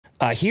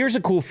Here's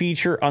a cool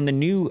feature on the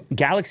new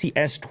Galaxy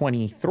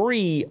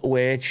S23,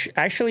 which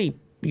actually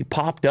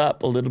popped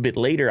up a little bit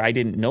later. I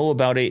didn't know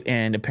about it,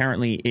 and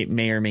apparently it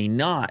may or may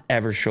not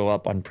ever show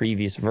up on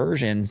previous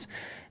versions.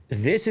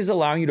 This is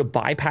allowing you to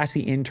bypass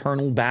the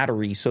internal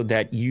battery so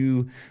that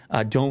you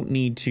don't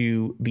need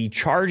to be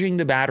charging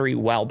the battery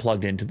while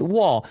plugged into the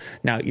wall.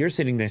 Now, you're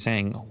sitting there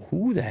saying,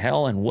 who the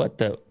hell and what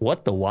the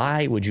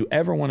why would you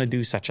ever want to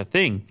do such a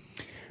thing?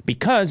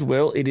 Because,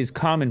 well, it is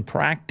common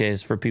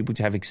practice for people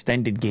to have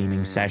extended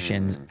gaming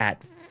sessions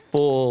at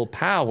full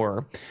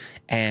power.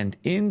 And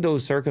in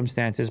those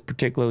circumstances,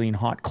 particularly in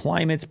hot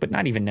climates, but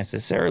not even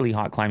necessarily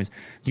hot climates,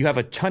 you have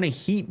a ton of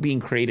heat being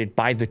created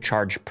by the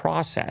charge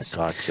process.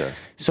 Gotcha.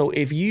 So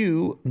if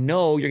you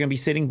know you're going to be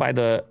sitting by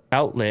the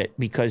outlet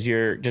because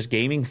you're just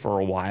gaming for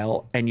a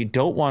while and you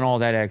don't want all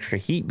that extra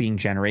heat being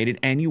generated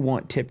and you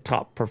want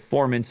tip-top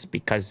performance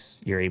because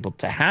you're able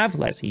to have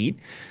less heat,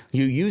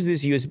 you use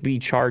this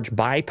USB charge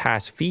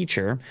bypass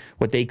feature,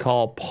 what they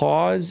call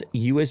pause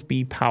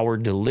USB power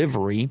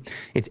delivery.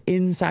 It's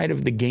inside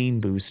of the game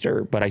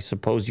booster, but I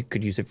suppose you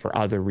could use it for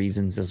other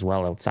reasons as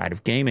well outside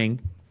of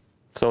gaming.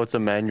 So it's a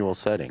manual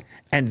setting.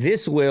 And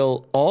this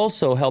will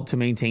also help to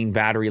maintain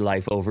battery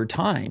life over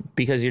time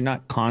because you're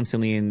not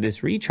constantly in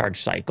this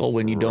recharge cycle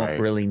when you don't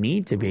really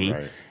need to be.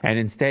 Right. And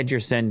instead, you're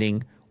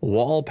sending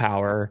wall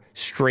power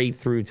straight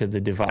through to the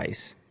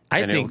device.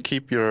 And it'll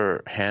keep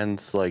your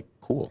hands, like,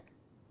 cool.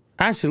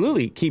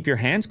 Absolutely. Keep your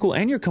hands cool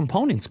and your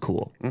components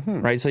cool,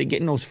 right? So you're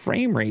getting those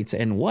frame rates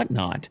and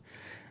whatnot.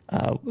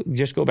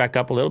 Just go back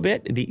up a little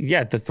bit.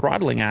 The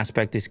throttling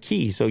aspect is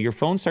key. So your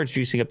phone starts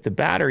juicing up the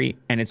battery,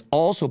 and it's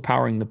also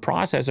powering the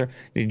processor,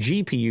 the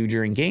GPU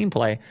during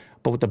gameplay.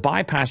 But with the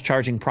bypass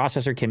charging,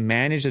 processor can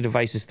manage the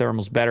device's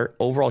thermals better.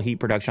 Overall heat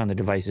production on the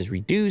device is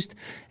reduced,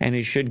 and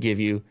it should give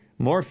you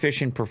more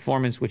efficient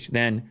performance, which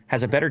then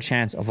has a better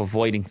chance of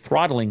avoiding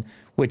throttling,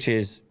 which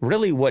is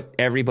really what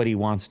everybody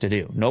wants to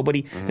do.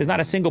 There's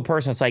not a single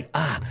person that's like,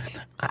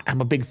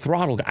 I'm a big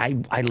throttle guy.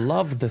 I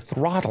love the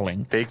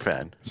throttling. Big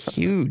fan.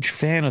 Huge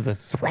fan of the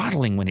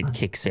throttling when it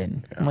kicks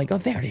in. Yeah. I'm like, oh,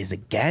 there it is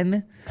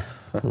again.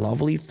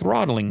 Lovely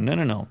throttling.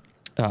 No.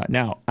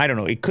 Now, I don't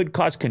know. It could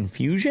cause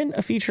confusion,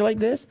 a feature like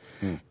this,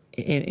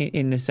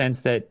 in the sense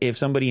that if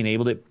somebody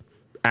enabled it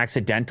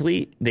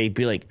accidentally, they'd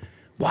be like,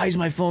 why is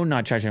my phone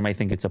not charging? I might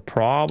think it's a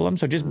problem.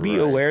 So just be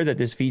aware that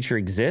this feature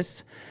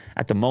exists.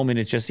 At the moment,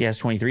 it's just the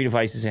S23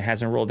 devices. It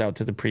hasn't rolled out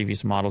to the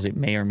previous models. It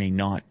may or may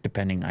not,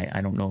 depending. I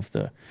don't know if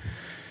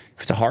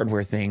it's a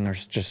hardware thing or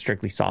just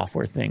strictly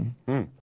software thing.